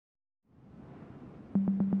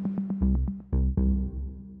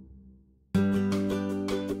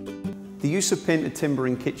The use of painted timber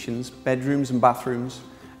in kitchens, bedrooms and bathrooms,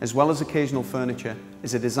 as well as occasional furniture,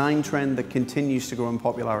 is a design trend that continues to grow in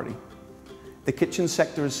popularity. The kitchen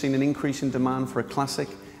sector has seen an increase in demand for a classic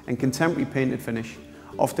and contemporary painted finish,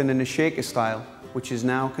 often in a shaker style, which is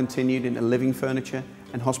now continued into living furniture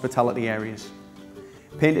and hospitality areas.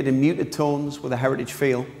 Painted in muted tones with a heritage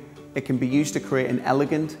feel, it can be used to create an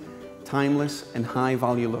elegant, timeless and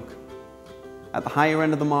high-value look. At the higher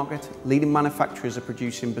end of the market, leading manufacturers are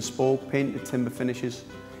producing bespoke painted timber finishes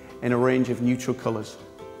in a range of neutral colours.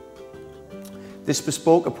 This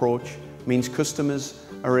bespoke approach means customers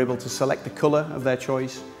are able to select the colour of their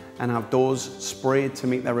choice and have doors sprayed to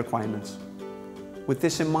meet their requirements. With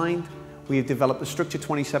this in mind, we have developed the Structure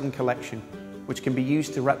 27 collection, which can be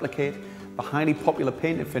used to replicate the highly popular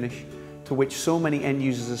painted finish to which so many end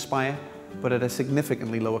users aspire, but at a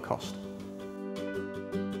significantly lower cost.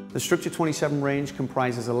 The Structure 27 range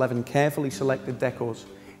comprises 11 carefully selected decors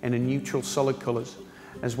in a neutral solid colours,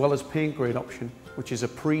 as well as paint grade option, which is a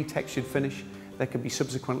pre-textured finish that can be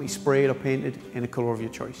subsequently sprayed or painted in a colour of your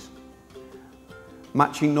choice.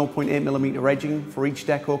 Matching 0.8mm edging for each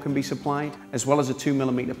decor can be supplied, as well as a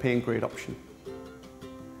 2mm paint grade option.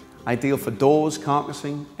 Ideal for doors,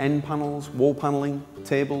 carcassing, end panels, wall panelling,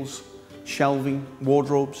 tables, shelving,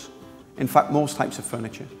 wardrobes, in fact most types of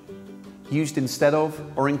furniture. Used instead of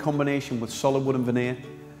or in combination with solid wood and veneer,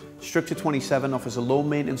 Structure 27 offers a low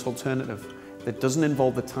maintenance alternative that doesn't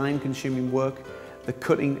involve the time consuming work that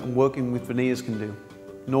cutting and working with veneers can do,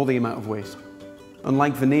 nor the amount of waste.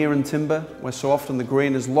 Unlike veneer and timber, where so often the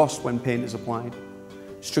grain is lost when paint is applied,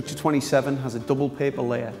 Structure 27 has a double paper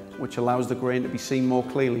layer which allows the grain to be seen more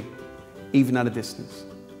clearly, even at a distance.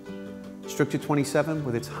 Structure 27,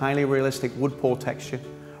 with its highly realistic wood pour texture,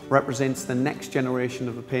 represents the next generation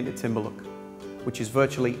of the painted timber look, which is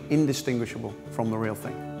virtually indistinguishable from the real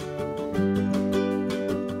thing.